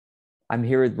I'm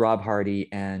here with Rob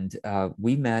Hardy, and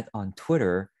we met on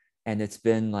Twitter, and it's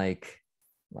been like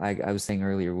I was saying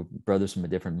earlier, we're brothers from a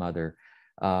different mother.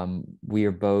 We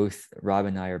are both, Rob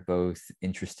and I are both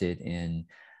interested in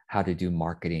how to do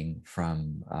marketing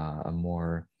from a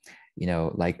more,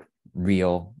 like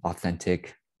real,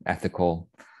 authentic, ethical,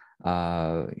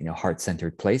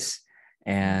 heart-centered place.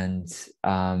 And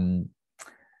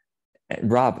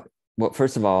Rob, well,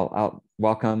 first of all,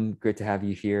 welcome. Great to have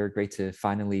you here. Great to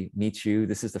finally meet you.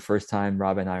 This is the first time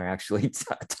Rob and I are actually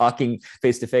talking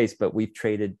face to face, but we've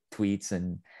traded tweets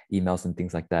and emails and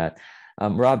things like that.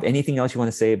 Rob, anything else you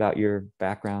want to say about your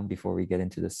background before we get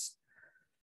into this?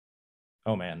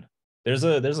 Oh man, there's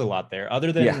a lot there.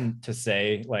 Other than to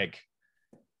say, like,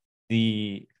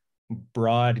 the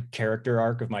broad character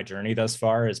arc of my journey thus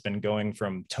far has been going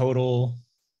from total,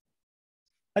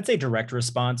 I'd say, direct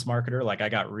response marketer. Like, I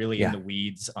got really in the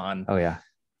weeds on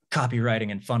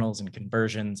copywriting and funnels and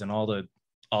conversions and all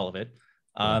of it.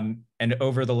 And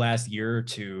over the last year or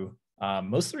two,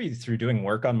 mostly through doing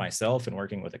work on myself and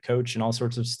working with a coach and all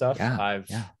sorts of stuff, I've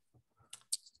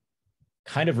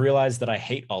kind of realized that I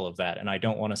hate all of that and I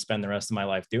don't want to spend the rest of my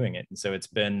life doing it. And so it's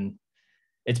been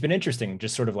interesting,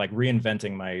 just sort of like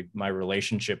reinventing my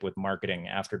relationship with marketing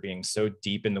after being so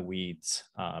deep in the weeds.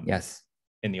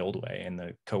 In the old way, in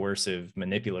the coercive,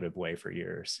 manipulative way for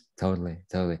years. Totally.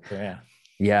 So,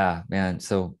 yeah, man.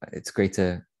 So it's great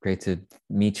to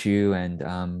meet you,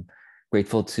 and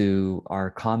grateful to our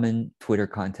common Twitter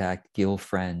contact, Gil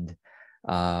Friend,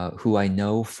 who I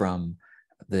know from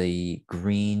the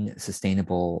green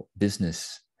sustainable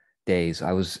business days.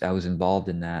 I was involved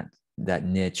in that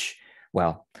niche.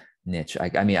 Well, niche. I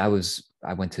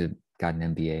went to got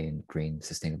an MBA in green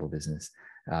sustainable business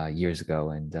years ago,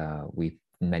 and we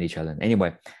met each other.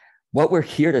 Anyway, what we're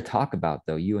here to talk about,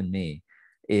 though, you and me,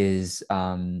 is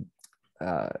I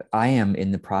am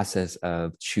in the process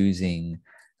of choosing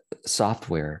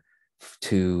software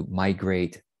to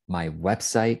migrate my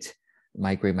website,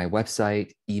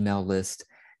 email list,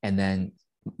 and then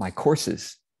my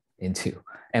courses into,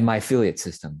 and my affiliate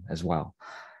system as well.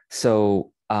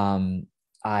 So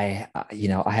I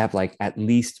have like at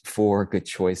least 4 good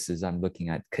choices. I'm looking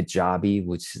at Kajabi,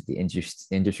 which is the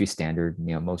industry standard.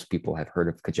 Most people have heard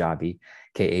of Kajabi,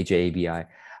 Kajabi.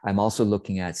 I'm also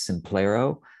looking at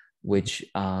Simplero, which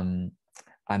I'm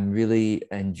really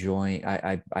enjoying.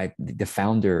 The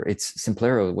founder, it's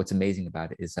Simplero. What's amazing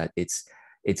about it is that it's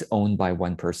owned by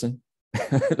one person.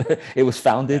 It was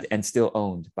founded and still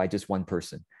owned by just one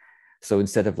person. So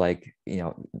instead of like,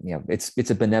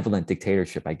 it's a benevolent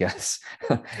dictatorship, I guess.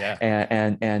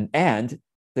 And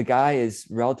the guy is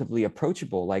relatively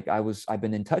approachable. Like I've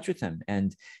been in touch with him,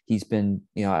 and he's been,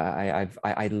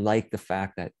 I like the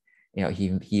fact that,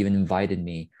 he even invited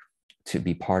me to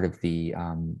be part of the,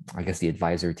 I guess the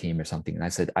advisor team or something. And I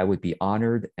said, I would be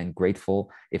honored and grateful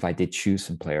if I did choose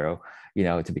Simplero,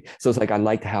 to be. So it's like, I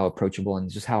liked how approachable and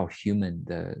just how human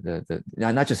the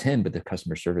not just him, but the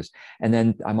customer service. And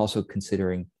then I'm also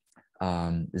considering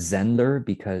Zenler,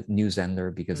 because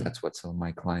that's what some of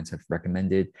my clients have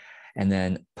recommended. And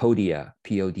then Podia,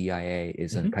 Podia,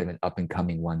 is a kind of an up and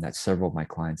coming one that several of my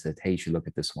clients said, hey, you should look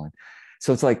at this one.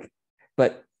 So it's like,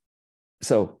 what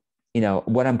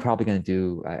I'm probably going to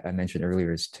do, I mentioned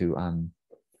earlier, is to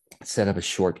set up a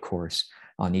short course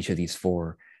on each of these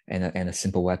 4 and a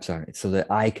simple website, so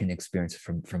that I can experience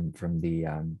from the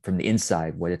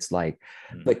inside what it's like.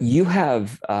 But you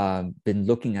have been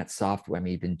looking at software.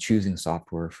 You've been choosing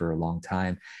software for a long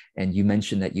time, and you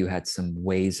mentioned that you had some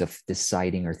ways of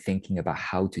deciding or thinking about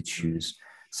how to choose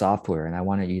software, and I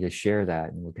wanted you to share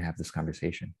that, and we can have this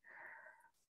conversation.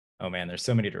 Oh man, there's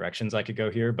so many directions I could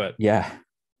go here, but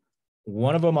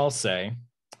one of them I'll say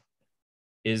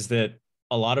is that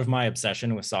a lot of my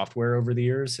obsession with software over the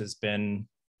years has been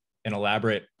an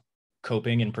elaborate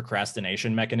coping and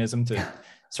procrastination mechanism to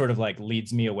sort of like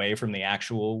leads me away from the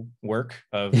actual work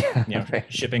of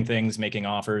shipping things, making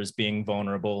offers, being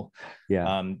vulnerable,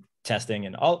 testing,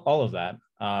 and all of that.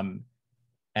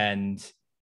 And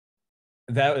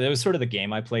that was sort of the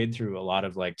game I played through a lot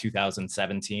of like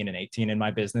 2017 and 18 in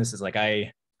my business. Is like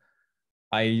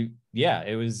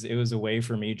it was a way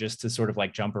for me just to sort of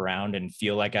like jump around and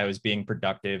feel like I was being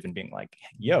productive and being like,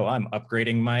 yo, I'm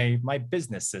upgrading my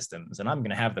business systems and I'm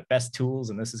going to have the best tools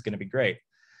and this is going to be great.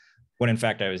 When in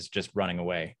fact, I was just running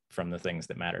away from the things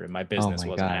that mattered. And my business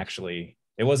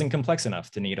it wasn't complex enough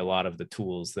to need a lot of the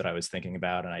tools that I was thinking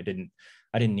about. And I didn't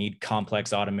need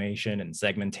complex automation and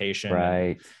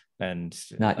segmentation and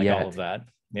not like yet. All of that.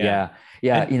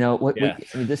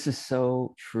 This is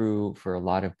so true for a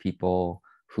lot of people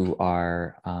who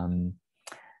are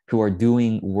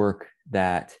doing work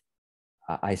that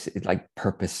I say like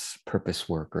purpose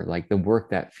work, or like the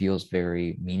work that feels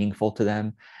very meaningful to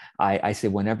them. I say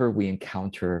whenever we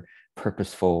encounter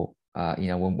purposeful,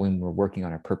 when we're working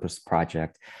on a purpose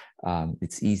project,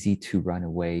 it's easy to run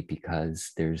away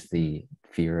because there's the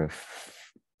fear of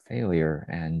failure,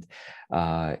 and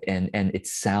it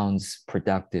sounds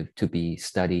productive to be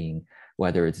studying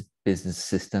whether it's business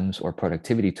systems or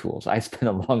productivity tools. I spent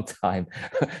a long time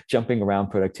jumping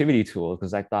around productivity tools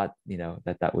because I thought,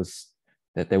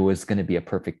 that there was going to be a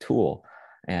perfect tool.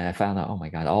 And I found out, oh my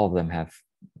God, all of them have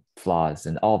flaws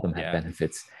and all of them have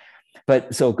benefits.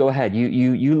 But so go ahead.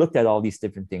 You looked at all these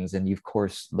different things, and you of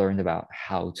course learned about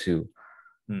how to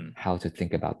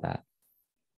think about that.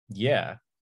 Yeah.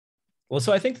 Well,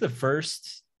 so I think the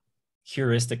first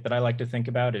heuristic that I like to think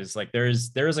about is like there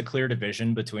is a clear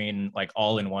division between like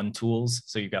all-in-one tools.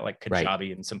 So you've got like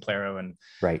Kajabi and Simplero, and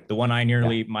the one I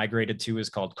nearly migrated to is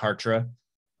called Kartra.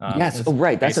 Yes. Oh,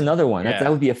 right. That's another one. That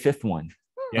would be a fifth one.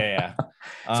 Yeah.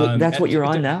 So that's what you're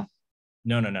on now?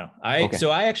 No. I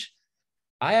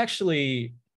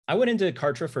went into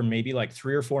Kartra for maybe like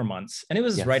 3 or 4 months, and it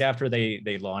was right after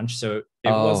they launched. So it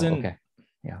wasn't. Okay.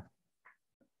 Yeah.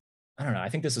 I don't know. I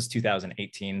think this was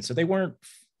 2018. So they weren't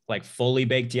like fully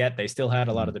baked yet. They still had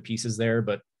a lot of the pieces there.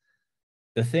 But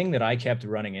the thing that I kept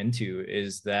running into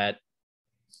is that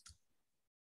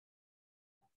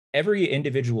every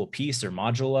individual piece or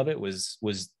module of it was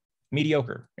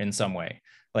mediocre in some way.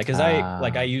 Like, cause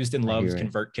I used and loved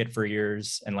ConvertKit for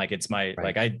years. And like, it's my,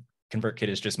 ConvertKit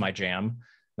is just my jam.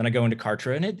 Then I go into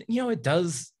Kartra, and it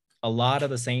does a lot of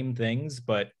the same things,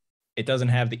 but it doesn't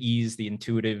have the ease, the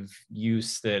intuitive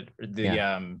use that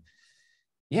it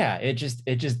just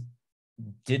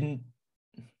didn't,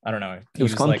 I don't know. It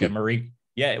was clunky. Like a Marie.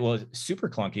 Yeah, it was super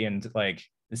clunky, and like,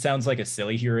 it sounds like a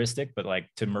silly heuristic, but like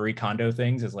to Marie Kondo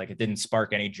things is like, it didn't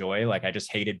spark any joy. Like I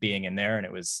just hated being in there, and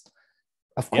it was,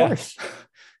 of course.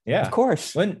 Yeah. Of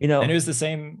course. And it was the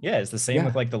same. Yeah. It's the same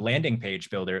with like the landing page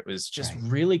builder. It was just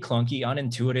really clunky,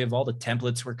 unintuitive. All the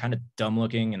templates were kind of dumb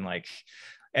looking, and like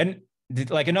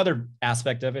another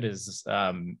aspect of it is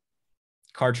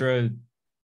Kartra,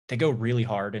 they go really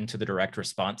hard into the direct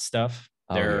response stuff.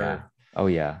 Oh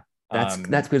yeah.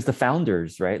 That's because the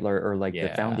founders, right? Or like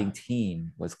the founding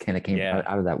team came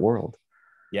out of that world.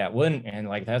 Yeah. Well, and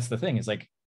like, that's the thing is like,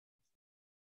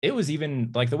 it was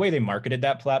even like the way they marketed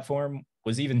that platform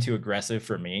was even too aggressive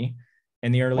for me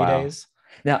in the early days.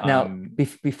 Now,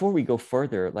 before we go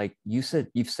further, like you've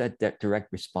said that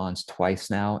direct response twice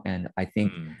now, and I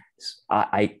think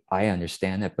I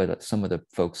understand it, but some of the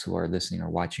folks who are listening or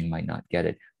watching might not get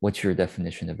it. What's your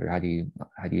definition of it? How do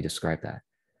you describe that?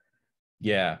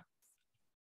 Yeah,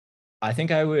 I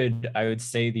think I would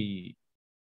say the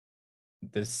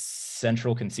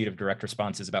central conceit of direct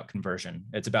response is about conversion.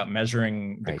 It's about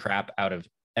measuring the crap out of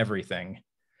everything.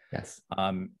 Yes.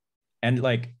 And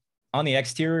like on the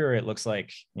exterior, it looks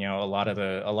like, a lot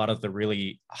of the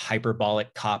really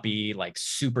hyperbolic copy, like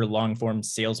super long form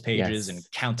sales pages and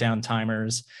countdown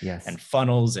timers and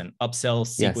funnels and upsell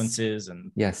sequences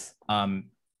and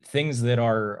things that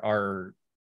are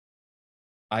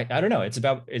I don't know. It's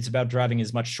about driving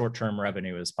as much short-term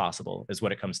revenue as possible is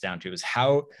what it comes down to, is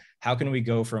how can we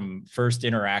go from first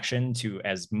interaction to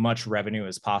as much revenue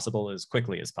as possible, as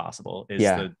quickly as possible is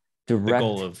the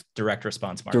goal of direct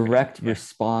response marketing. Direct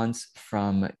response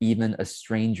from even a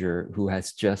stranger who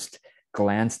has just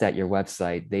glanced at your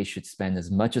website. They should spend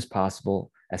as much as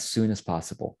possible, as soon as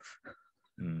possible.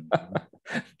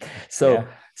 So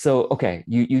okay,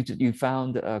 you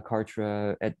found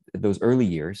Kartra at those early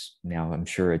years. Now I'm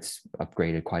sure it's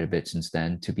upgraded quite a bit since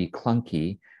then to be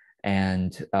clunky,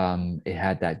 and it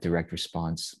had that direct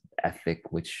response ethic,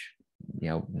 which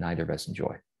neither of us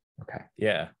enjoy. Okay.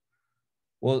 Yeah.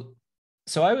 Well,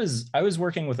 so I was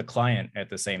working with a client at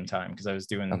the same time because I was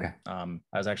doing I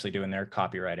was actually doing their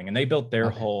copywriting, and they built their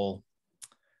whole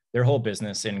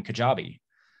business in Kajabi.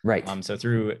 Right. So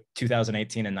through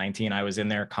 2018 and 19, I was in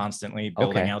there constantly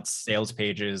building out sales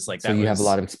pages. Like that. So you have a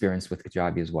lot of experience with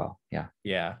Kajabi as well. Yeah.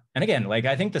 Yeah. And again, like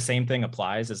I think the same thing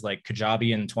applies, as like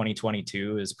Kajabi in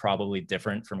 2022 is probably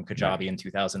different from Kajabi in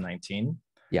 2019.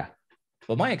 Yeah.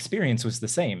 But my experience was the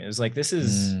same. It was like, this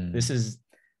is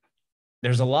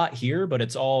there's a lot here, but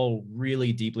it's all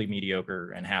really deeply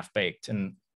mediocre and half baked.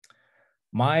 And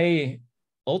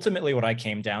ultimately what I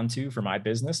came down to for my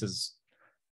business is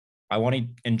I want to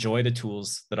enjoy the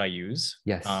tools that I use.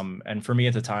 Yes. And for me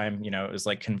at the time, it was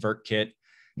like ConvertKit.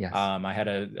 Yes. I had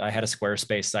a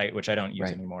Squarespace site, which I don't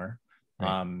use anymore.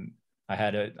 Right.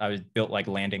 I built like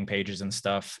landing pages and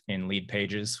stuff in Lead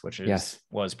Pages, which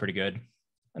was pretty good.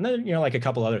 And then, like a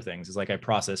couple other things is like I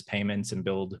process payments and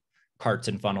build carts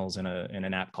and funnels in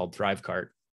an app called ThriveCart.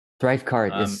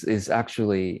 ThriveCart is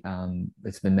actually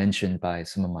it's been mentioned by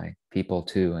some of my people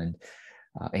too. And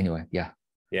anyway, yeah.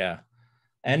 Yeah.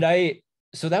 And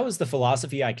so that was the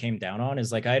philosophy I came down on,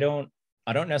 is like, I don't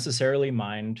necessarily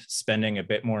mind spending a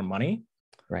bit more money.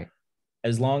 Right.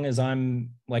 As long as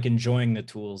I'm like enjoying the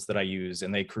tools that I use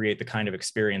and they create the kind of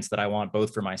experience that I want,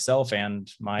 both for myself and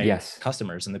my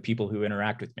customers and the people who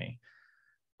interact with me.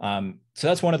 So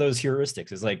that's one of those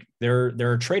heuristics, is like, there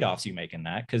are trade-offs you make in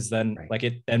that, because then like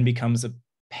it then becomes a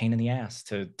pain in the ass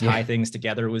to tie things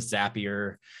together with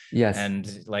Zapier. Yes.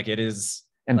 And like, it is.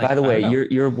 And like, by the way,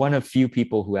 you're one of few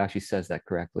people who actually says that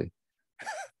correctly.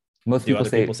 Most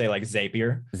people say like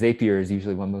Zapier. Zapier is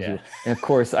usually one of those people. And of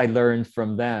course, I learned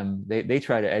from them. They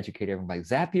try to educate everyone, like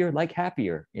Zapier, like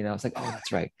happier. You know, it's like, oh,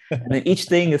 that's right. And then each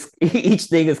automation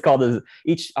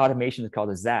is called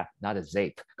a Zap, not a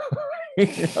Zape.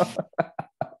 You know?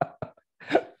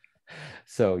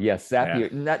 So yes, Zapier.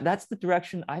 That's the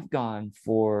direction I've gone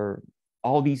for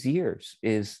all these years.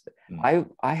 Is I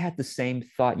had the same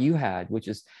thought you had, which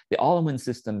is the all-in-one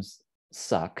systems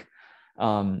suck.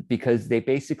 Because they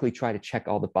basically try to check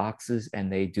all the boxes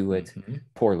and they do it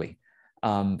poorly.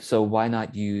 So why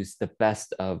not use the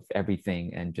best of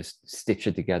everything and just stitch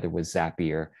it together with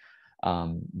Zapier?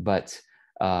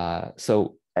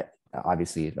 So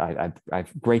obviously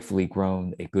I've gratefully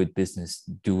grown a good business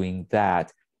doing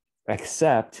that,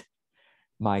 except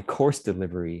my course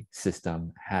delivery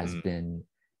system has been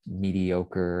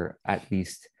mediocre, at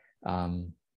least.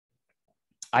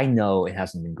 I know it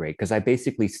hasn't been great because I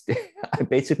basically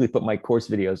put my course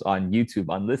videos on YouTube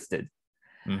unlisted.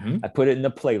 I put it in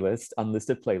a playlist,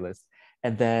 unlisted playlist,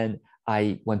 and then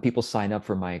when people sign up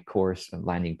for my course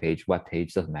landing page, web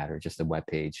page, doesn't matter, just a web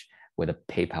page with a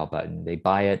PayPal button, they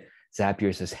buy it.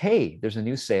 Zapier says, "Hey, there's a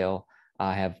new sale.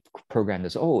 I have programmed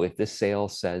this. Oh, if this sale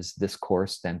says this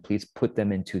course, then please put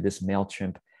them into this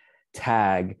MailChimp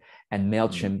tag." And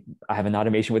MailChimp, I have an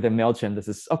automation within MailChimp. This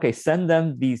is, okay, send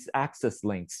them these access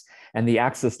links. And the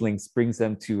access links brings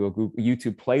them to a Google,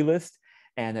 YouTube playlist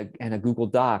and a Google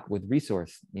Doc with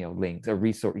resource, links, a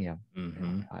resource,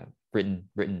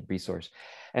 written resource.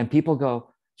 And people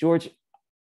go, "George,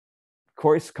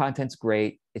 course content's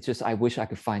great. It's just, I wish I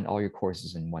could find all your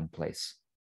courses in one place."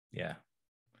 Yeah.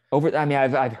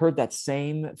 I've heard that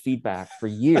same feedback for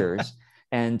years.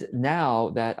 And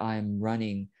now that I'm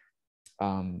running,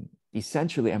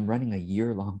 essentially I'm running a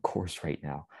year-long course right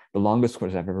now, the longest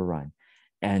course I've ever run.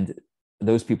 And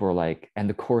those people are like, and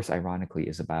the course ironically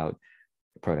is about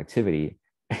productivity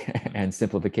and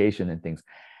simplification and things.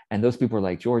 And those people are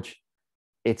like, "George,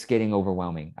 it's getting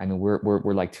overwhelming. I mean,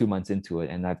 we're like 2 months into it,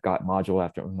 and I've got module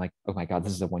after." I'm like, "Oh my God,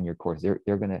 this is a 1-year course. They're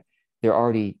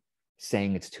already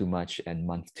saying it's too much, and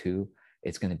month 2,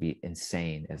 it's going to be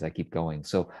insane as I keep going."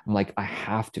 So I'm like, I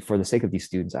have to, for the sake of these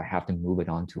students, I have to move it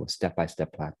onto a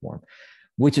step-by-step platform,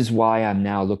 which is why I'm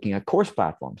now looking at course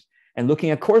platforms. And looking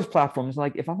at course platforms,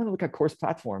 like, if I'm going to look at course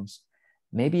platforms,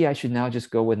 maybe I should now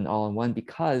just go with an all-in-one,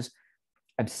 because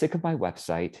I'm sick of my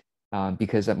website,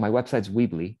 because my website's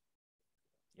Weebly.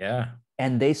 Yeah.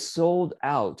 And they sold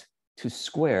out to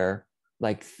Square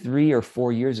like 3 or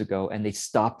 4 years ago, and they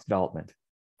stopped development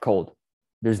cold.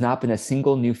 There's not been a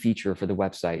single new feature for the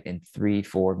website in 3,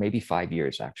 4, maybe 5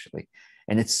 years, actually.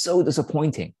 And it's so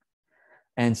disappointing.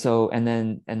 And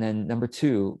then number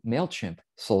 2, MailChimp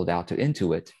sold out to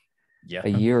Intuit a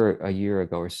year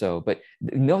ago or so. But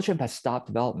MailChimp has stopped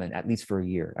development at least for a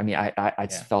year. I mean, I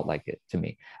felt like it to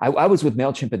me. I was with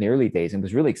MailChimp in the early days, and it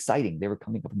was really exciting. They were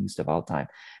coming up with new stuff all the time.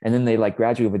 And then they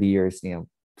gradually over the years,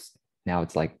 now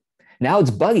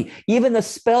it's buggy. Even the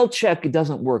spell check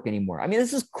doesn't work anymore. I mean,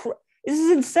 this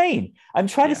is insane. I'm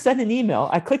trying to send an email.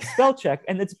 I click spell check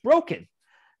and it's broken.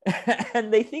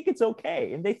 And they think it's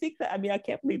okay. And they think that, I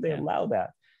can't believe they allow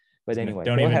that. But anyway,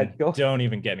 don't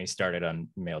even get me started on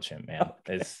MailChimp, man.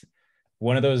 Okay. It's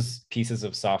one of those pieces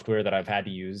of software that I've had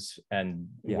to use and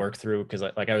work through, because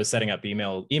I was setting up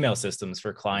email systems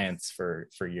for clients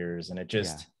for years, and it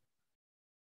just,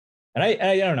 and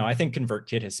I don't know, I think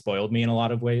ConvertKit has spoiled me in a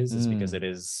lot of ways. It's because it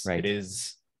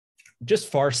is just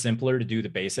far simpler to do the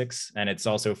basics, and it's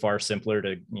also far simpler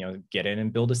to get in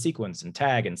and build a sequence and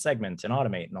tag and segment and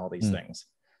automate and all these things.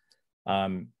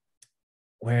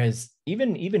 Whereas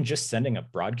even just sending a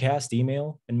broadcast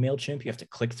email in MailChimp, you have to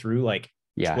click through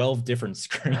 12 different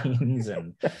screens,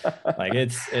 and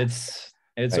it's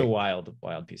a wild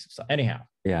piece of stuff. Anyhow,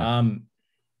 I'm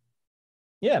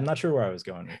not sure where I was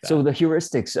going with that. So the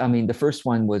heuristics, the first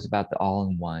one was about the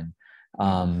all-in-one.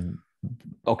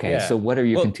 Okay, so what are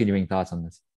your continuing thoughts on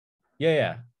this?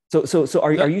 So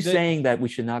are you saying that we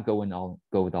should not go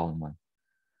with all-in-one?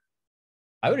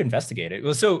 I would investigate it.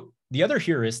 Well, so the other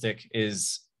heuristic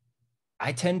is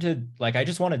I tend to I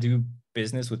just want to do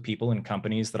business with people and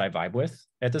companies that I vibe with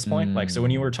at this point. Like, so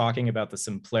when you were talking about the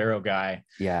Simplero guy,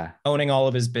 owning all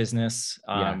of his business,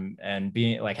 and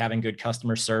being having good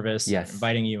customer service, and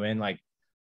inviting you in, like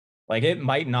it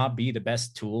might not be the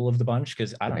best tool of the bunch,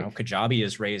 because I don't know, Kajabi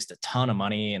has raised a ton of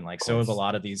money, and so have a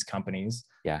lot of these companies.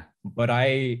 But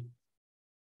I'm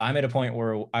at a point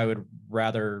where I would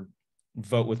rather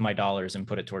vote with my dollars and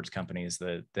put it towards companies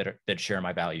that share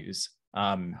my values.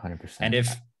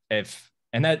 100%.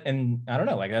 And I don't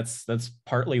know, that's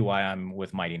partly why I'm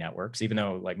with MightyNetworks, even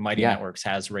though MightyNetworks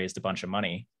has raised a bunch of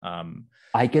money.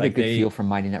 I get a good feel from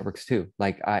MightyNetworks too.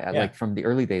 Like from the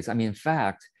early days. I mean, in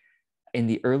fact, in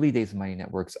the early days of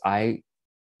MightyNetworks,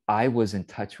 I was in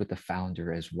touch with the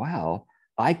founder as well.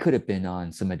 I could have been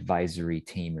on some advisory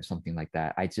team or something like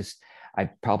that. I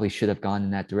probably should have gone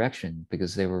in that direction,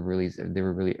 because they were really,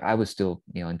 I was still,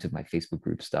 into my Facebook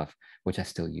group stuff, which I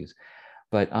still use.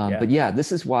 But yeah,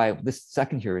 this is why this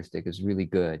second heuristic is really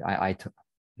good.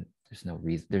 There's no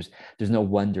reason, there's no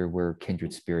wonder we're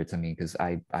kindred spirits. I mean, because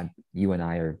you and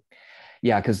I are,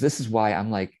 because this is why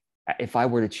I'm like, if I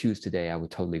were to choose today, I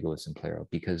would totally go with Simplero,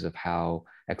 because of how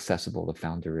accessible the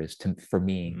founder is for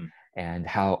me, and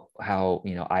how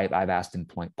I've asked him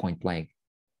point blank,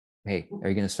 hey, are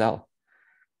you going to sell?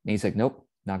 And he's like, nope,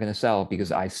 not going to sell,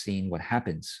 because I've seen what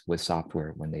happens with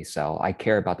software when they sell. I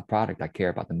care about the product, I care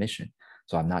about the mission,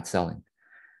 so I'm not selling.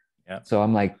 So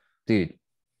I'm like, dude,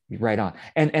 you're right on.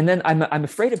 And then I'm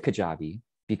afraid of Kajabi,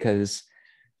 because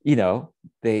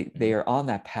they are on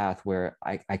that path where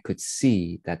I could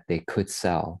see that they could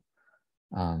sell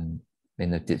in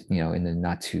the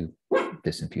not too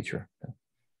distant future.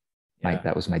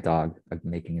 That was my dog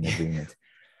making an agreement.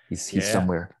 He's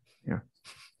somewhere.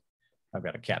 I've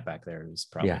got a cat back there who's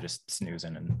probably just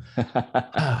snoozing. And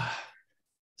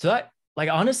so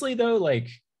honestly though,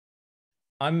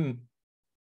 I'm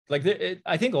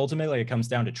I think ultimately it comes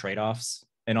down to trade-offs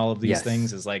in all of these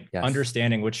things, is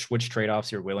understanding which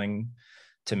trade-offs you're willing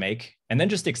to make, and then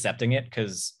just accepting it.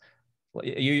 Because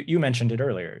you mentioned it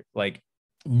earlier,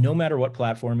 no matter what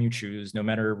platform you choose, no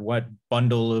matter what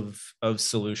bundle of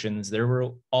solutions, there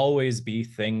will always be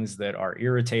things that are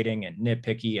irritating and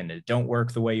nitpicky and that don't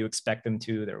work the way you expect them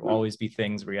to. There will always be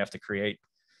things where you have to create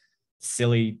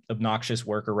silly, obnoxious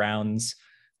workarounds.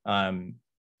 And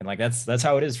that's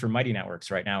how it is for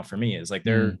MightyNetworks right now for me, is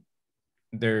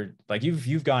they're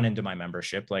you've gone into my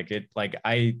membership.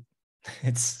 I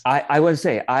would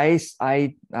say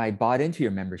I bought into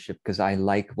your membership because I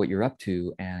like what you're up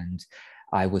to, and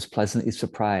I was pleasantly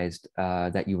surprised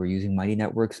that you were using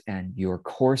MightyNetworks, and your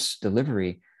course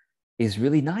delivery is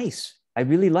really nice. I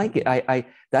really like it. I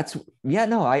bought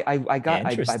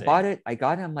it. I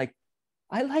got it. I'm like,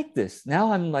 I like this.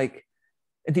 Now I'm like,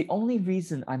 the only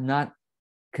reason I'm not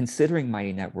considering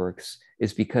MightyNetworks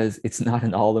is because it's not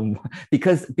an all-in-one,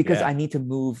 because I need to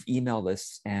move email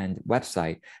lists and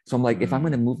website. So I'm like, if I'm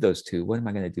going to move those two, what am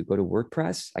I going to do? Go to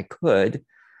WordPress? I could,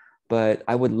 but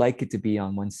I would like it to be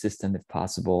on one system if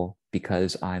possible,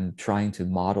 because I'm trying to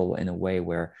model in a way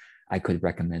where I could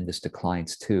recommend this to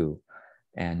clients too.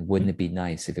 And wouldn't it be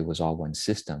nice if it was all one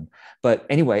system? But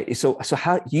anyway, so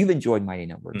how you've enjoyed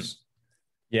MightyNetworks?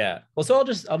 Yeah. Well, so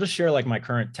I'll just share my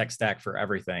current tech stack for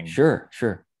everything. Sure.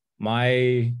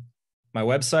 My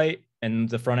website and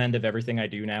the front end of everything I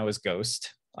do now is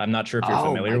Ghost. I'm not sure if you're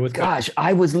familiar with Ghost. Gosh,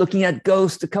 I was looking at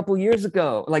Ghost a couple years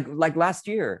ago, like last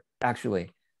year, actually.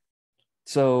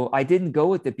 So I didn't go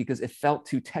with it because it felt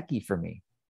too techie for me.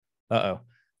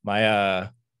 My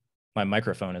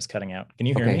microphone is cutting out. Can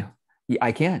you hear me? Yeah,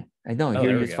 I can. I know.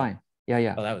 Hear you is fine.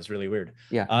 Yeah. Oh, that was really weird.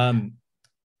 Yeah.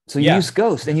 So you use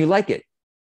Ghost and you like it?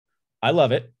 I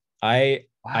love it. I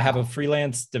have a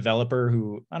freelance developer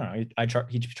who, I don't know,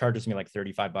 he charges me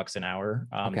 $35 an hour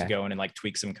to go in and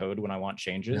tweak some code when I want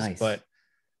changes. Nice. But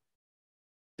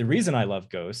the reason I love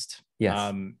Ghost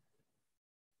is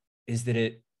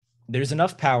that there's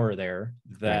enough power there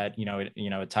that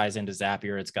it ties into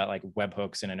Zapier. It's got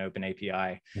webhooks and an open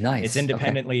API. Nice. It's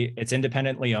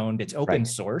independently owned. It's open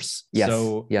source. Yes.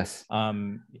 So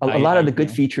a lot of the good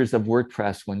features of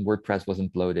WordPress when WordPress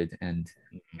wasn't bloated and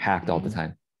hacked all the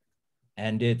time.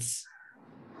 And it's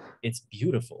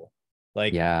beautiful.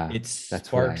 It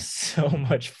sparks so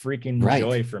much freaking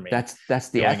joy for me. That's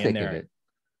the ethic of it.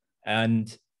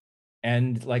 And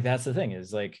that's the thing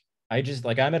is I'm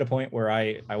at a point where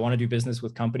I want to do business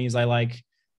with companies I like,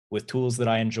 with tools that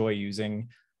I enjoy using,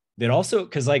 that also,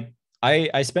 because I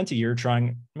spent a year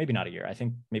trying, maybe not a year, I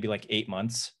think maybe 8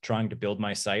 months trying to build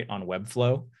my site on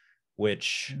Webflow,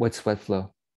 which... What's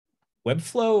Webflow?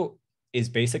 Webflow is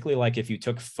basically like if you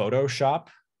took Photoshop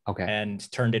okay.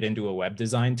 and turned it into a web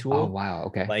design tool. Oh, wow.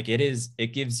 Okay. Like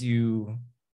it gives you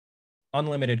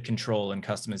unlimited control and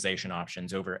customization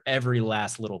options over every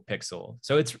last little pixel.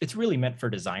 So it's really meant for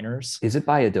designers. Is it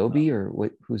by Adobe or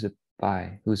what? Who's it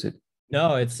by? Who's it?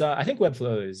 No, it's I think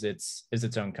Webflow is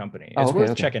its own company. Oh, It's okay, worth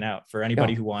okay. checking out for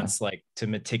anybody who wants like to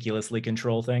meticulously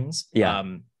control things. Yeah.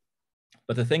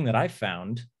 But the thing that I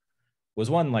found was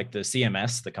one, like the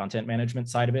CMS, the content management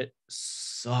side of it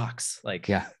sucks. Like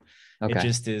yeah. Okay. It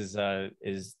just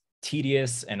is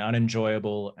tedious and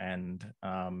unenjoyable and just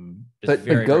but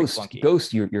very, Ghost, very clunky.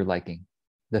 Ghost you're liking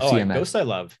the CMS. Ghost I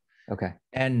love. Okay.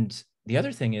 And the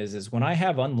other thing is when I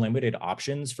have unlimited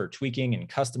options for tweaking and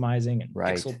customizing and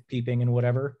pixel peeping and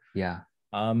whatever. Yeah.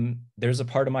 There's a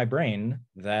part of my brain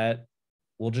that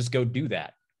will just go do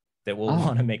that will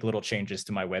want to make little changes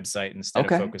to my website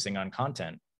instead of focusing on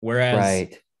content. Whereas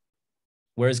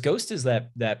Ghost is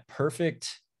that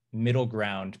perfect middle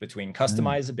ground between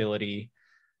customizability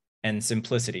and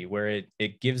simplicity, where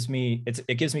it gives me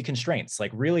constraints.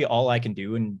 Like really all I can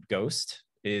do in Ghost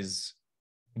is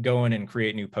go in and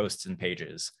create new posts and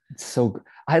pages. So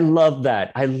I love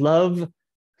that. I love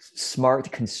smart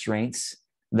constraints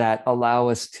that allow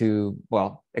us to,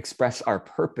 well, express our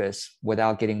purpose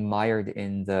without getting mired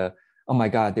in the, oh my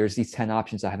God, there's these 10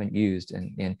 options I haven't used.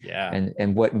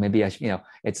 And what maybe I should,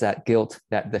 it's that guilt,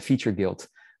 that the feature guilt.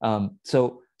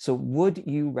 So would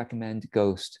you recommend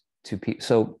Ghost to people?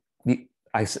 So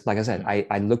like I said,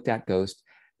 I looked at Ghost.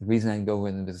 The reason I go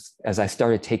in is as I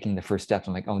started taking the first steps,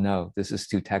 I'm like, oh no, this is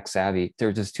too tech savvy.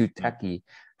 They're just too techy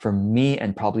for me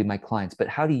and probably my clients. But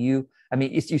how do you, I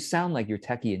mean, you sound like you're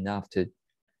techy enough to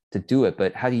do it,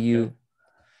 but how do you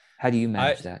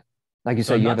manage that? Like you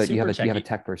said, you have a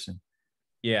tech person.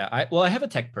 Yeah, I have a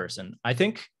tech person. I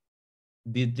think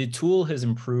the tool has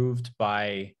improved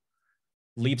by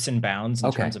leaps and bounds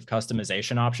in terms of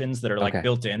customization options that are like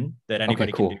built in that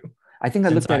anybody can do. I think I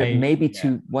looked at it maybe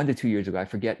 1 to 2 years ago. I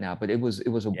forget now, but it was a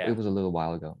little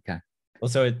while ago. Okay. Well,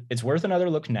 so it's worth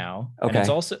another look now. Okay. And it's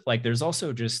also like there's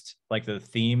also just like the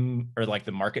theme or like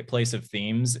the marketplace of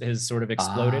themes has sort of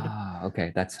exploded.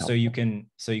 Okay, that's helpful.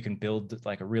 So you can build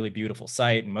like a really beautiful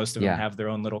site, and most of them have their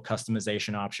own little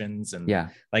customization options. And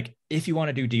like if you want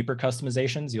to do deeper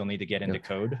customizations, you'll need to get into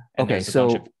code. And there's a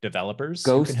bunch of developers.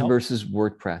 Ghost versus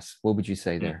WordPress. What would you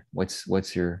say there?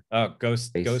 What's your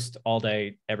Ghost all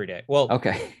day, every day. Well,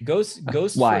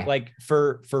 Ghost why?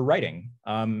 for writing.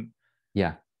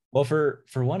 Yeah. Well, for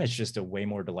one, it's just a way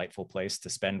more delightful place to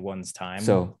spend one's time.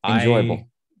 So enjoyable.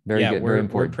 Very good. Very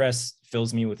important. WordPress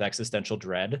fills me with existential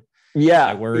dread. Yeah.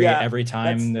 I worry every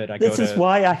time that I go to... This is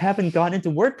why I haven't gone into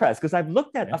WordPress, because I've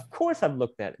looked at, of course I've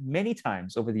looked at many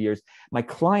times over the years.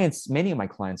 Many of my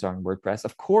clients are on WordPress.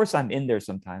 Of course I'm in there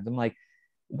sometimes. I'm like,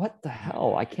 what the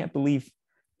hell? I can't believe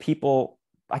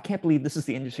this is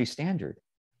the industry standard.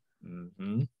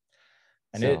 Mm-hmm.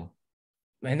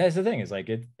 And that's the thing is like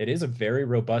it is a very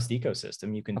robust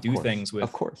ecosystem. You can do things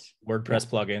with WordPress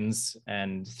plugins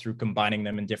and through combining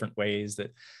them in different ways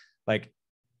that like,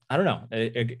 I don't know,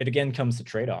 it again comes to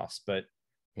trade-offs, but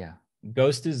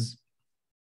Ghost is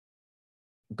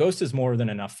more than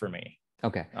enough for me.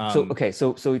 Okay.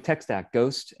 So tech stack,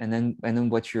 Ghost, and then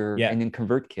what's your, and then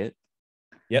ConvertKit.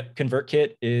 Yep.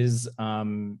 ConvertKit is,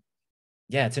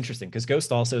 it's interesting because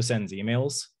Ghost also sends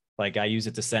emails. Like I use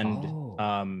it to send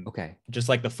just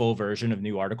like the full version of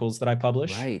new articles that I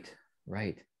publish.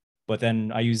 Right. But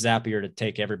then I use Zapier to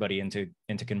take everybody into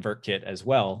ConvertKit as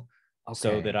well.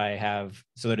 So that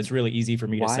it's really easy for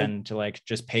me to send to like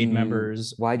just paid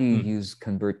members. Why do you use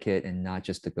ConvertKit and not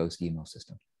just the Ghost email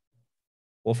system?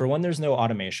 Well, for one, there's no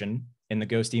automation in the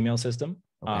Ghost email system.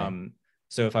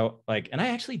 So if I and I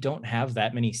actually don't have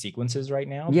that many sequences right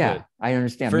now. Yeah, I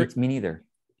understand. Me neither.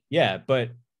 Yeah,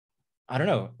 but I don't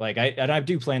know. Like I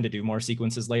do plan to do more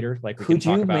sequences later. Like we could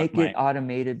you make it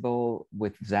automatable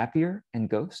with Zapier and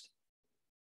Ghost?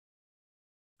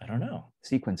 I don't know.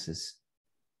 Sequences.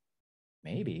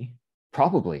 Maybe.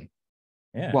 Probably.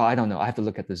 Yeah. Well, I don't know. I have to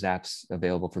look at the Zaps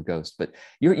available for Ghost, but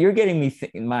you're getting me.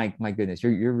 My goodness,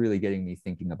 you're really getting me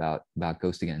thinking about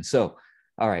Ghost again. So,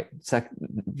 all right.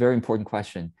 Very important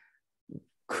question.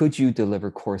 Could you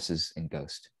deliver courses in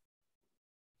Ghost?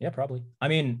 Yeah, probably. I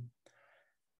mean.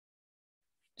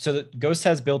 So the Ghost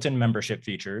has built-in membership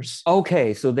features.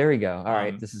 Okay, so there we go. All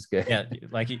right, this is good. Yeah,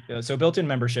 like so built-in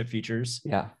membership features.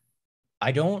 Yeah.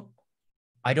 I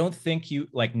don't think you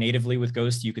like natively with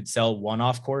Ghost you could sell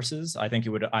one-off courses. I think it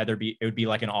would be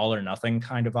like an all or nothing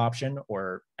kind of option,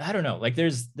 or I don't know. Like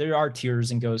there are tiers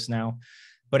in Ghost now.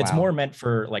 but it's more meant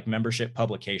for like membership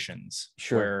publications.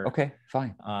 Sure. Where, okay,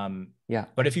 fine. Yeah.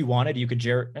 But if you wanted, you could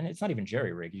and it's not even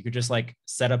jerry rig. You could just like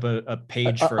set up a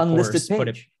page for a unlisted course, page. put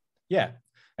it,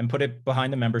 and put it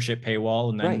behind the membership paywall,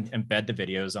 and then embed the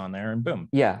videos on there, and boom.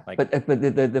 Yeah. Like, but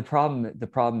the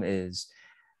problem is,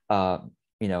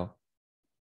 you know,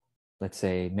 let's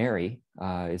say Mary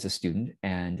is a student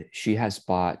and she has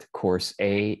bought course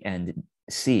A and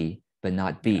C, but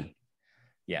not B.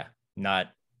 Yeah.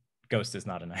 Ghost is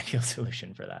not an ideal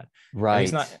solution for that.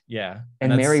 Right.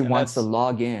 And Mary wants to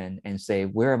log in and say,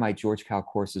 where are my George Cow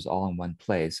courses all in one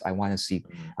place? I want to see,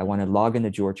 I want to log into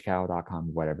georgecow.com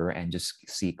or whatever and just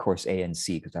see course A and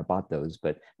C because I bought those,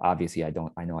 but obviously I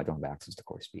know I don't have access to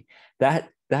course B.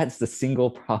 That's the single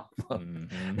problem.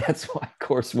 That's why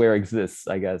courseware exists,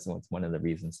 I guess. It's one of the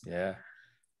reasons. Yeah.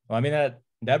 Well, I mean,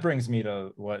 that brings me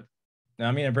to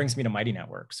it brings me to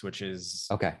MightyNetworks, which is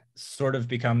sort of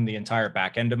become the entire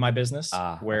back end of my business,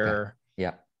 where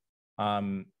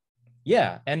and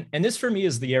this for me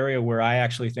is the area where I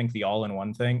actually think the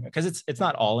all-in-one thing, because it's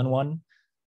not all-in-one,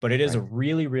 but it is a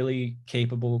really, really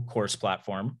capable course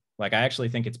platform. Like, I actually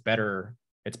think it's better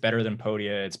than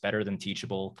Podia, it's better than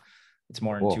Teachable, it's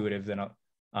more intuitive than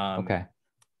and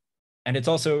it's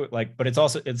also like, but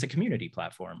it's a community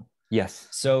platform. Yes.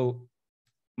 So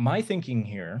my thinking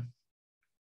here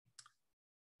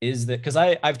is that, because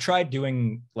I've tried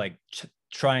doing like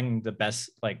trying the best,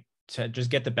 like to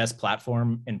just get the best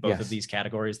platform in both of these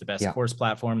categories, the best course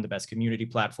platform, the best community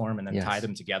platform, and then tie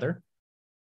them together.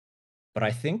 But I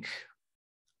think,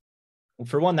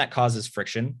 for one, that causes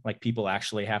friction. Like, people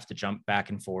actually have to jump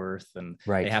back and forth, and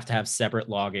they have to have separate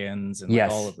logins and like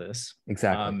all of this.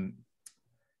 Exactly.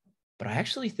 But I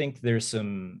actually think there's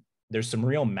some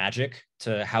real magic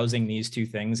to housing these two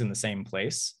things in the same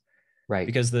place. Right.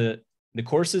 Because the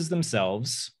courses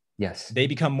themselves, they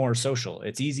become more social.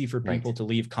 It's easy for people to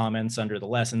leave comments under the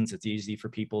lessons. It's easy for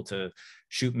people to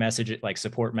shoot messages, like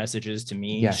support messages to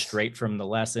me straight from the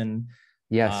lesson.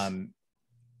 And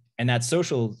that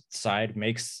social side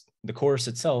makes the course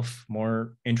itself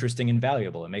more interesting and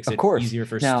valuable. It makes it easier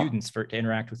for students to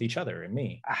interact with each other and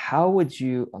me. How would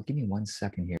you, give me 1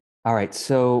 second here. All right.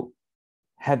 So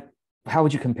how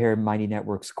would you compare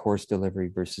MightyNetworks course delivery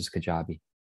versus Kajabi?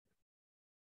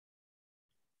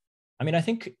 I mean, I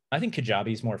think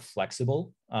Kajabi is more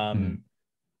flexible,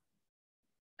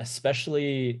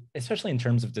 especially in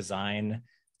terms of design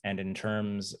and in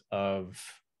terms of,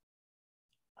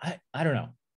 I don't know.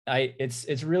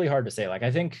 It's really hard to say. Like, I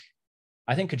think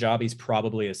Kajabi is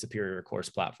probably a superior course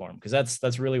platform, because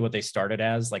that's really what they started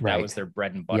as. Like, that was their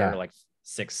bread and butter, like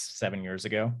 6-7 years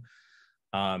ago.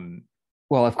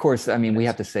 Well, of course, I mean, we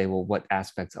have to say, well, what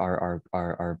aspects are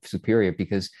superior?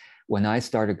 Because when I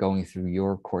started going through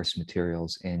your course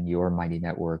materials in your Mighty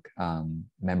Network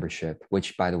membership,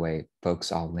 which, by the way,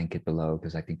 folks, I'll link it below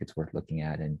because I think it's worth looking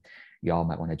at, and y'all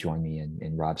might want to join me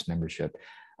in Rob's membership.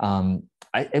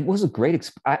 It was a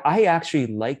great I actually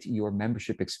liked your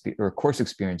membership or course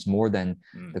experience more than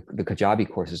the Kajabi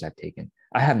courses I've taken.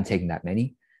 I haven't taken that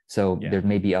many, so there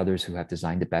may be others who have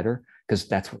designed it better, because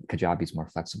that's what Kajabi is more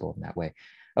flexible in that way.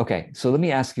 Okay, so let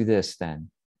me ask you this then.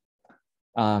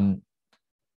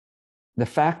 The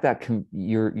fact that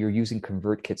you're using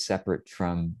ConvertKit separate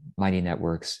from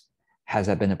MightyNetworks, has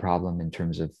that been a problem in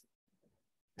terms of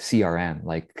CRM,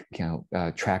 like,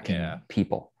 tracking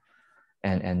people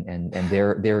and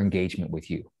their engagement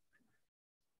with you?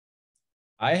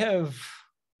 I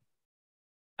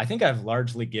think I've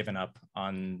largely given up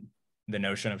on the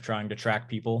notion of trying to track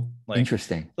people. Like,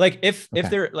 interesting. Like, if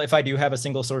I do have a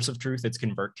single source of truth, it's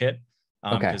ConvertKit.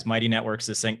 Because MightyNetworks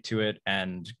is synced to it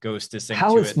and Ghost is synced to it.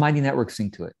 How is MightyNetworks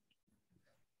synced to it?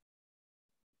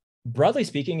 Broadly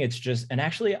speaking, it's just, and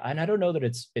I don't know that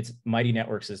it's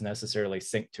MightyNetworks is necessarily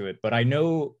synced to it, but I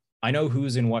know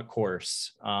who's in what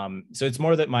course. So it's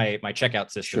more that my checkout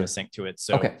system is synced to it.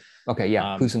 So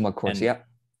who's in what course?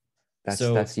 That's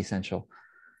essential.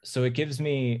 So it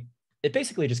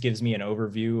basically just gives me an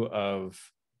overview of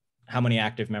how many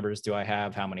active members do I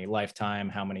have, how many lifetime,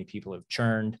 how many people have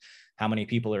churned, how many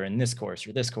people are in this course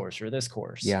or this course or this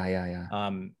course. But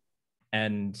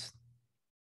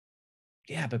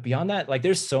beyond that, like,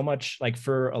 there's so much, like,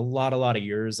 for a lot of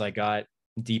years, I got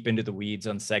deep into the weeds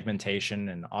on segmentation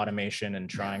and automation and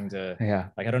trying to,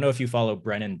 like, I don't know if you follow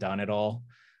Brennan Dunn at all.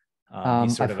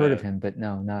 I've heard of him, but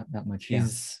no, not much.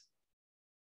 He's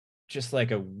just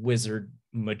like a wizard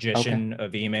magician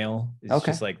of email. It's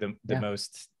just like the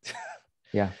most,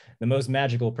 the most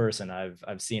magical person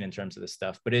I've seen in terms of this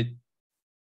stuff. But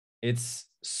it's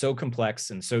so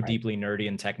complex and so deeply nerdy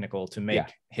and technical to make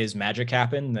his magic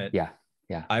happen that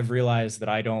I've realized that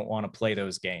I don't want to play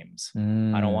those games. I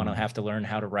don't want to have to learn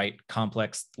how to write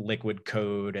complex liquid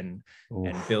code and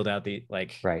build out the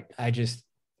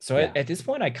at this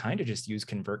point I kind of just use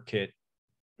ConvertKit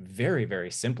very,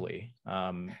 very simply.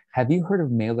 Have you heard of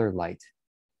MailerLite?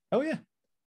 Oh yeah,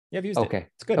 I've used it.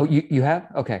 It's good. Oh, you have?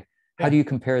 Okay. How do you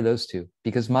compare those two?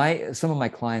 Because some of my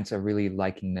clients are really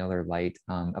liking MailerLite.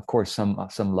 Of course, some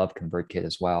love ConvertKit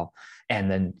as well. And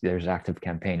then there's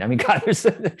ActiveCampaign. I mean, God, there's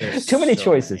too many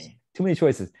choices. Too many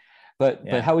choices. But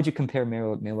how would you compare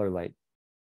MailerLite?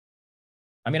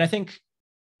 I mean, I think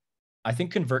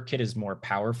ConvertKit is more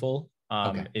powerful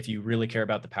if you really care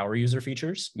about the power user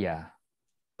features. Yeah.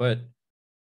 But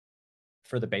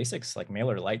for the basics, like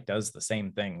MailerLite does the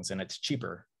same things and it's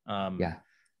cheaper.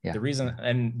 The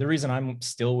reason I'm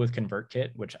still with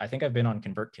ConvertKit, which I think I've been on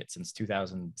ConvertKit since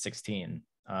 2016.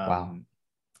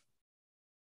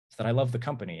 Is that I love the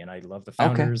company and I love the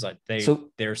founders.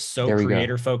 They're so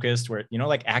creator focused. Where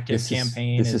like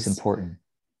ActiveCampaign is important.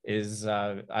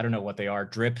 I don't know what they are.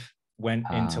 Drip went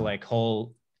into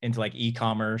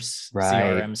e-commerce, right.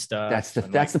 CRM stuff.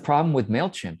 That's the problem with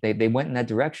MailChimp. They went in that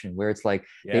direction where it's like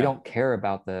they don't care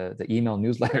about the email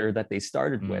newsletter that they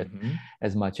started with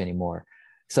as much anymore.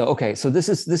 So this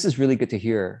is really good to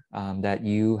hear that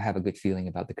you have a good feeling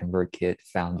about the ConvertKit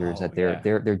founders, that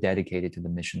they're dedicated to the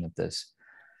mission of this.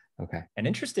 Okay. And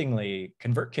interestingly,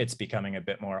 ConvertKit's becoming a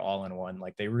bit more all-in-one.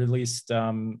 Like they released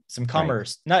some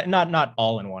commerce, not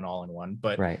all-in-one,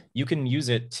 but you can use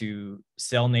it to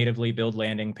sell natively, build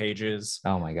landing pages.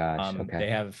 Oh my gosh. They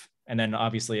have, and then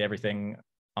obviously everything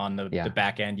on the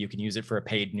back end, you can use it for a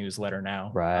paid newsletter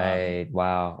now. Right.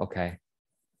 Wow. Okay.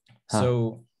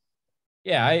 So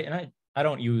I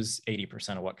don't use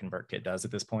 80% of what ConvertKit does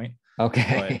at this point.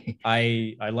 Okay. But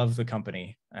I love the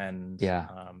company and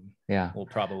will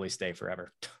probably stay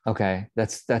forever. Okay.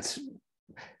 That's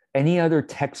any other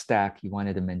tech stack you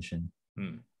wanted to mention?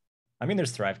 I mean,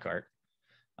 there's ThriveCart.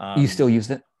 You still use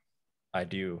it? I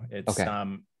do. It's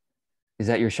is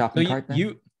that your shopping cart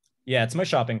then? It's my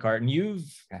shopping cart. And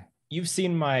you've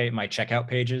seen my checkout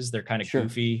pages. They're kind of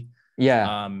goofy.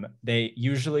 Yeah. They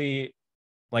usually,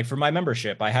 like for my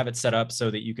membership, I have it set up so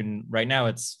that you can, right now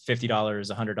it's $50,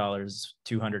 $100,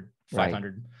 $200,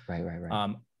 $500.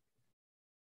 Right.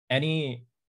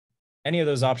 Any of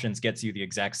those options gets you the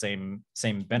exact same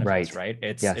benefits, right?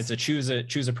 It's a choose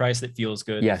a price that feels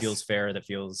good, that feels fair, that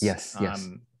feels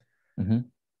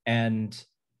and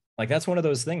like that's one of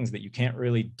those things that you can't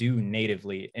really do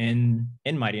natively in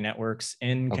MightyNetworks,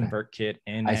 in ConvertKit,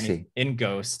 in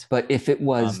Ghost. But if it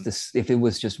was if it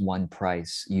was just one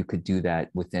price, you could do that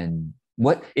within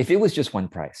if it was just one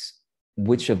price,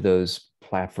 which of those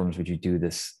platforms would you do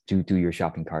your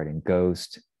shopping cart in?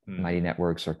 Ghost,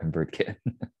 MightyNetworks, or ConvertKit?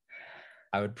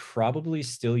 I would probably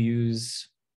still use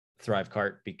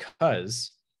ThriveCart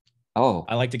because I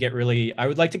like to get really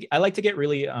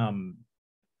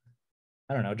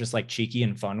I don't know, just like cheeky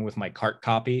and fun with my cart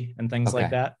copy and things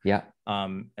like that. Yeah.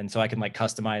 And so I can like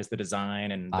customize the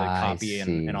design and the copy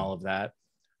and all of that.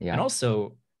 Yeah. And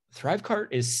also ThriveCart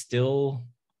is still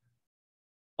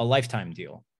a lifetime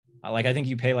deal. Like I think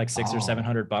you pay like $600 or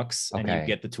 $700 and you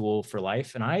get the tool for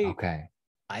life. And I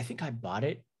think I bought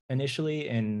it initially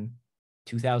in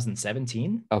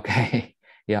 2017. Okay.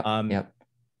 Yeah.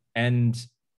 And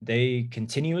they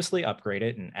continuously upgrade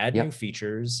it and add new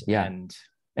features.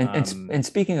 And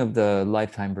speaking of the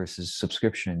lifetime versus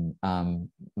subscription,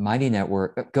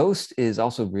 MightyNetwork, Ghost is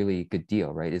also really good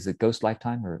deal, right? Is it Ghost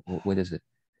lifetime or what is it?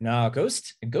 No,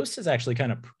 Ghost is actually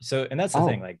kind of and that's the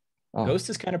thing. Like Ghost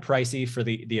is kind of pricey for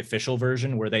the official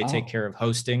version where they take care of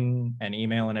hosting and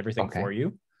email and everything for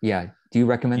you. Yeah. Do you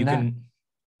recommend that?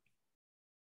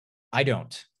 I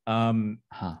don't.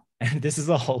 And this is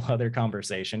a whole other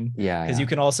conversation. Yeah. Because you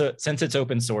can also, since it's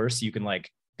open source, you can like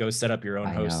go set up your own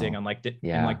hosting on like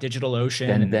in like DigitalOcean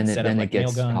and then set up like it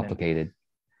gets Mailgun complicated.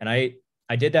 And I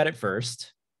did that at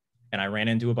first, and I ran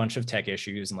into a bunch of tech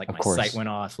issues and like my site went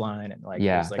offline and like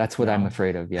that's what I'm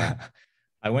afraid of. Yeah.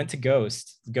 I went to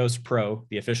Ghost Pro,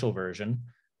 the official version.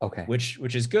 Okay. Which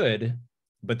is good,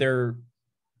 but their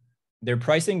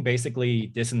pricing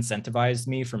basically disincentivized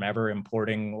me from ever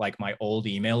importing like my old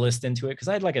email list into it, because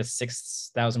I had like a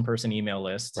 6,000 person email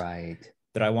list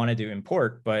that I wanted to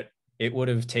import, but it would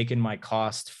have taken my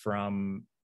cost from,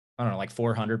 I don't know, like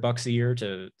 $400 a year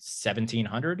to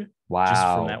 $1,700 just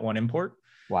from that one import.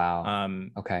 Wow.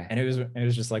 Okay. And it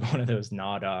was just like one of those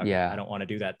dog. I don't want to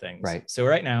do that thing. Right. So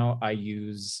right now I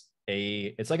use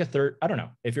it's like a third, I don't know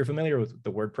if you're familiar with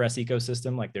the WordPress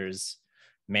ecosystem, like there's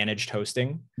managed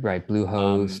hosting. Right.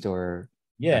 Bluehost or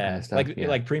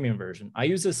like premium version. I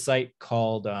use a site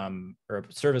called or a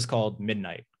service called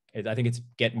Midnight, I think it's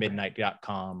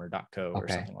getmidnight.com or .co or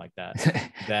something like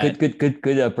that.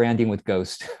 Good branding with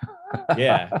Ghost.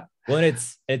 Yeah. Well, and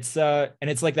it's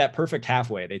like that perfect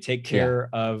halfway. They take care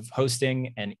of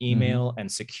hosting and email and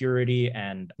security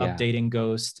and updating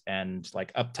Ghost and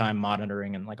like uptime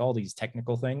monitoring and like all these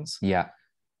technical things. Yeah.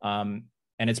 And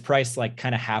it's priced like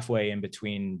kind of halfway in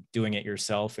between doing it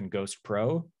yourself and Ghost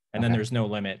Pro. And then there's no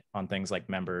limit on things like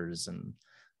members and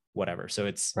whatever. So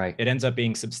it ends up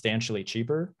being substantially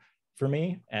cheaper for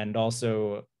me. And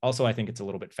also I think it's a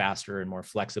little bit faster and more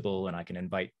flexible, and I can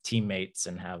invite teammates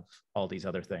and have all these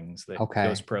other things that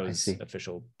Ghost Pro's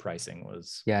official pricing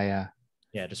was.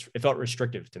 Just it felt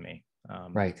restrictive to me.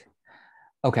 Right.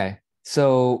 Okay.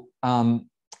 So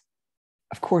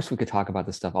of course we could talk about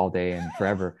this stuff all day and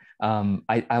forever.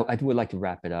 I would like to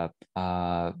wrap it up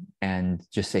and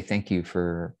just say thank you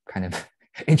for kind of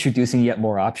introducing yet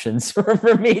more options for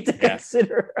me to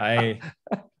consider.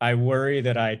 I worry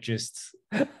that I just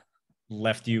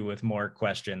left you with more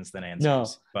questions than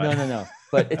answers. No.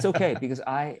 But it's okay because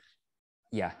I've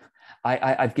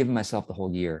given myself the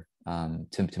whole year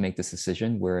to make this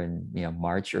decision. We're in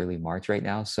early March right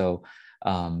now. So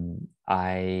I'm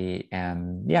going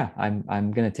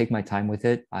to take my time with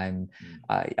it. I'm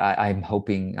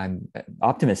hoping, I'm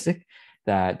optimistic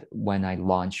that when I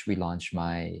relaunch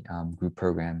my group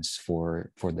programs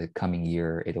for the coming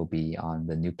year, it'll be on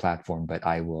the new platform, but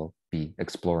I will be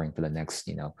exploring for the next,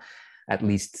 at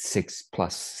least 6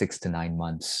 to 9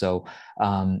 months. So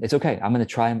it's okay. I'm going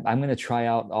to try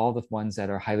out all the ones that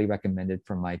are highly recommended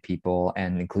from my people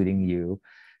and including you.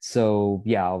 So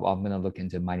yeah, I'm going to look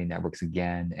into MightyNetworks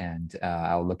again, and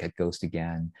I'll look at Ghost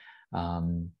again,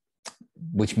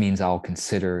 which means I'll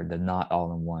consider the not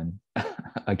all-in-one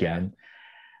again.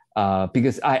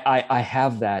 Because I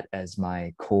have that as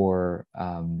my core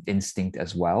instinct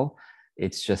as well.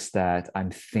 It's just that I'm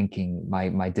thinking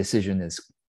my decision is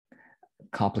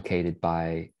complicated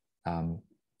by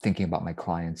thinking about my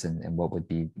clients and what would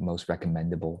be most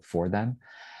recommendable for them.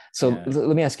 So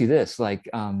let me ask you this, like,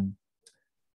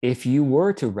 if you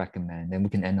were to recommend, and we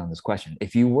can end on this question,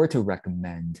 if you were to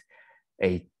recommend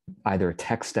either a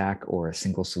tech stack or a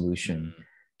single solution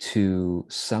to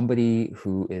somebody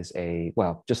who is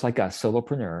just like a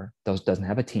solopreneur, doesn't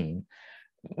have a team,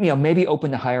 maybe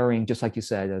open to hiring, just like you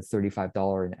said, a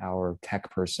 $35 an hour tech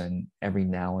person every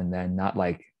now and then, not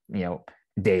like,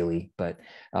 daily, but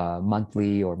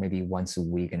monthly, or maybe once a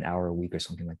week, an hour a week or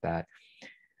something like that.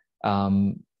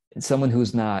 Someone who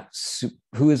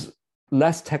is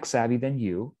less tech savvy than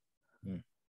you,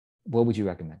 what would you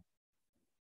recommend?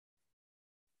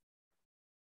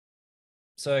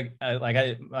 So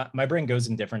my brain goes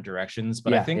in different directions,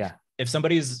 but I think if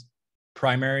somebody's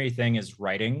primary thing is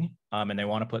writing, and they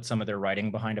want to put some of their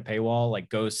writing behind a paywall, like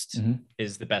Ghost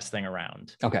is the best thing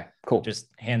around. Okay, cool. Just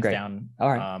hands down. All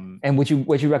right. And would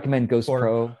you recommend Ghost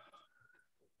Pro?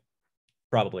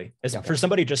 Probably. For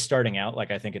somebody just starting out,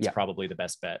 like I think it's probably the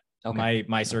best bet. Okay.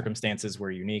 My circumstances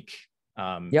were unique.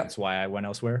 That's why I went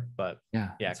elsewhere. But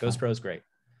Ghost Pro is great.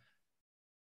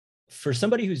 For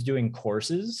somebody who's doing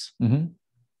courses,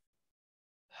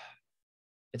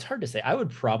 it's hard to say. I would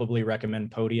probably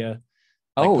recommend Podia.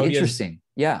 Interesting.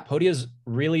 Yeah. Podia's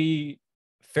really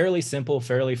fairly simple,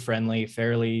 fairly friendly,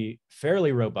 fairly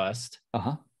robust. There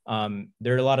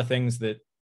are a lot of things that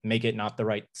make it not the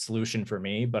right solution for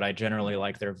me, but I generally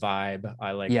like their vibe.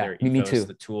 I like their ethos. Me too.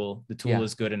 The tool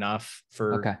is good enough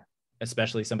for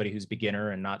especially somebody who's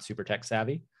beginner and not super tech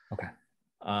savvy. Okay.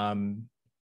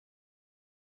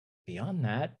 Beyond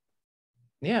that,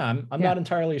 I'm not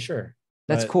entirely sure.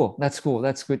 That's cool. That's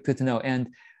good to know. And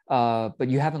but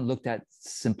you haven't looked at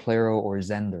Simplero or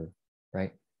Zenler,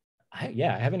 right? I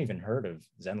haven't even heard of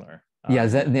Zenler.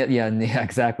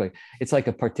 Exactly. It's like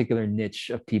a particular niche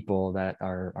of people that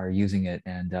are using it,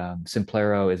 and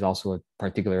Simplero is also a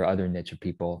particular other niche of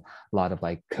people. A lot of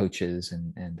like coaches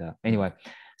and anyway.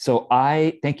 So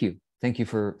I thank you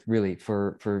for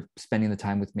spending the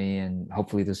time with me, and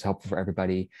hopefully this is helpful for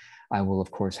everybody. I will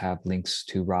of course have links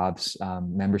to Rob's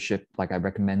membership, like I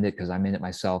recommended, because I'm in it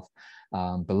myself,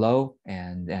 below,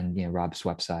 and Rob's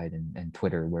website and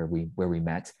Twitter where we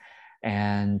met.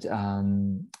 And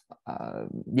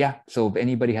so if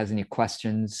anybody has any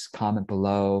questions, comment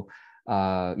below.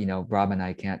 Rob and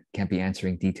I can't be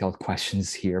answering detailed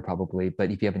questions here probably,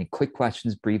 but if you have any quick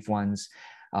questions, brief ones,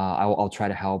 I'll try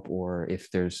to help, or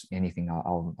if there's anything,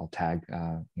 I'll tag,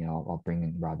 I'll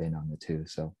bring Rob in on it too.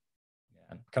 So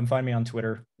come find me on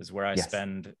Twitter is where I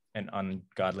spend an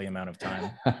ungodly amount of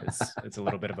time. It's a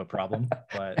little bit of a problem,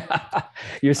 but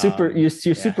you're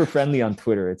super friendly on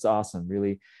Twitter. It's awesome.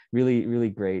 Really, really, really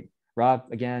great. Rob,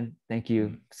 again, thank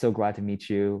you. So glad to meet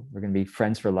you. We're going to be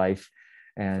friends for life.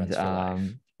 And friends for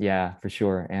life. Yeah, for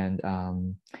sure. And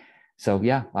so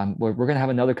yeah, we're going to have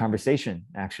another conversation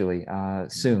actually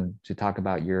soon to talk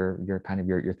about your kind of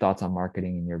your thoughts on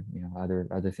marketing and your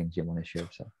other things you want to share.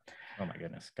 So, oh my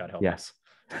goodness, God help us.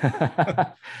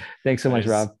 Thanks so much,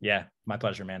 Rob. Yeah, my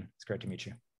pleasure, man. It's great to meet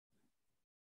you.